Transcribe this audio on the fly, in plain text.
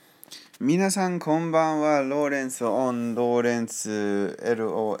皆さんこんばんは。ローレンスオンローレンス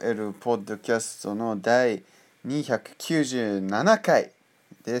LOL ポッドキャストの第297回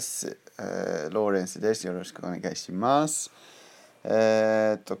です。ローレンスです。よろしくお願いします。今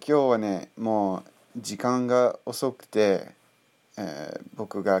日はね、もう時間が遅くて、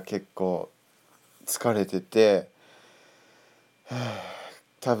僕が結構疲れてて、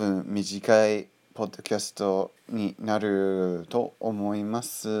多分短いポッドキャストになると思いま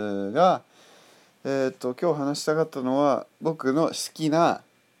すが、今日話したかったのは僕の好きな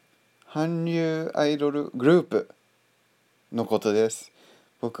韓流アイドルグループのことです。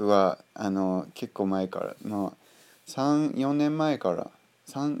僕は結構前からの3、4年前から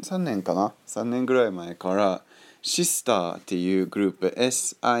3年かな ?3 年ぐらい前からシスターっていうグループ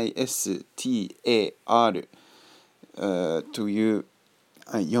SISTAR、という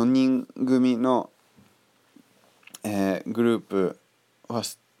4人組の、グループは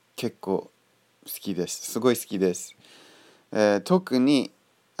結構好きです。すごい好きです。特に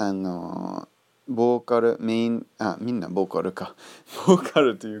ボーカルメインみんなボーカルかボーカ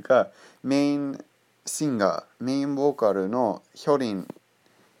ルというかメインシンガーメインボーカルのヒョリン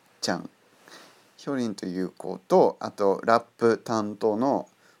という子と、あとラップ担当の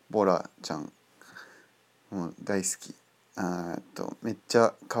ボラちゃん、もう大好き。めっち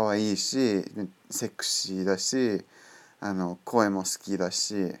ゃ可愛いしセクシーだし、声も好きだ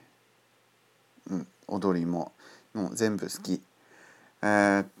し、踊りもう全部好き。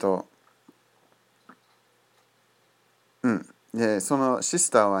でそのシ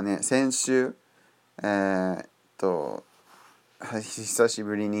スターはね、先週久し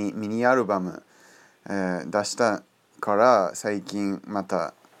ぶりにミニアルバム、出したから、最近ま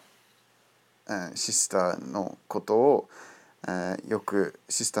た、シスターのことを、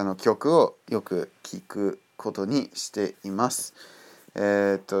シスターの曲をよく聴くことにしています。シ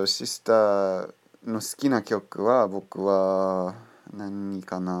スターの好きな曲は僕は何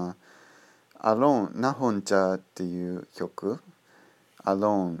かな、アローン、ナホンチャーっていう曲、アロ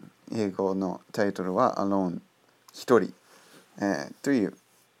ーン、英語のタイトルはアローン、一人、という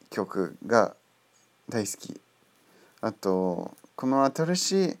曲が大好き。あとこの新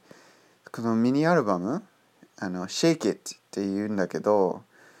しいこのミニアルバム、Shake It っていうんだけど、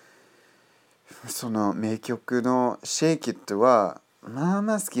その名曲の Shake It はまあ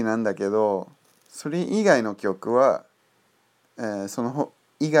まあ好きなんだけど、それ以外の曲は、その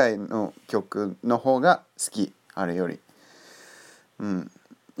以外の曲の方が好き、あれより。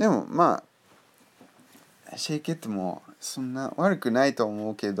でもまあShake Itもそんな悪くないと思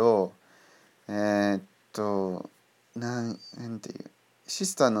うけど、なんていうシ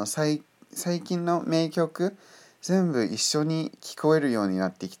スターの最近の名曲全部一緒に聞こえるようにな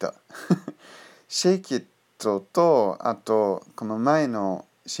ってきた。Shake It と、あとこの前の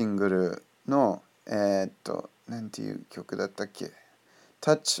シングルのなんていう曲だったっけ、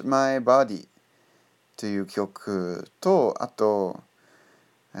 Touch My Body という曲と、あと、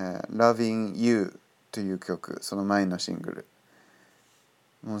Loving You という曲、その前のシングル、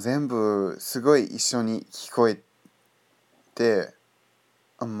もう全部すごい一緒に聞こえて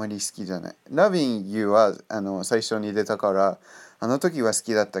あんまり好きじゃない。Loving You は最初に出たからあの時は好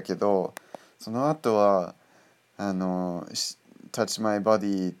きだったけど、その後はTouch My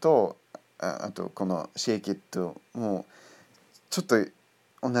Body と、あとこの Shake It もうちょっと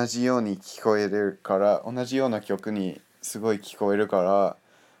同じように聞こえるから、同じような曲にすごい聞こえるから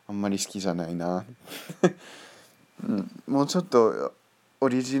あんまり好きじゃないな。もうちょっとオ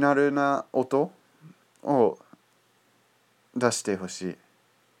リジナルな音を出してほしい。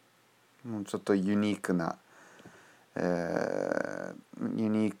もうちょっとユニークな、な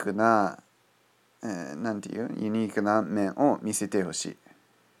んていうユニークな面を見せてほしいっ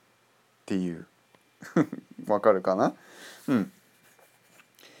ていうわかるかな。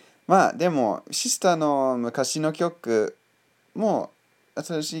まあでもシスターの昔の曲も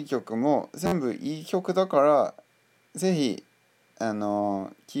新しい曲も全部いい曲だから、ぜひ聴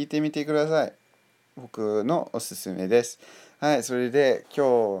いてみてください。僕のおすすめです。はい、それで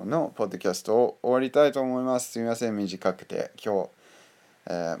今日のポッドキャストを終わりたいと思います。すみません、短くて。今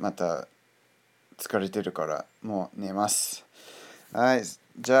日、また疲れてるからもう寝ます。はい、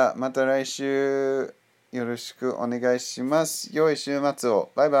じゃあまた来週よろしくお願いします。良い週末を。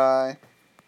バイバイ。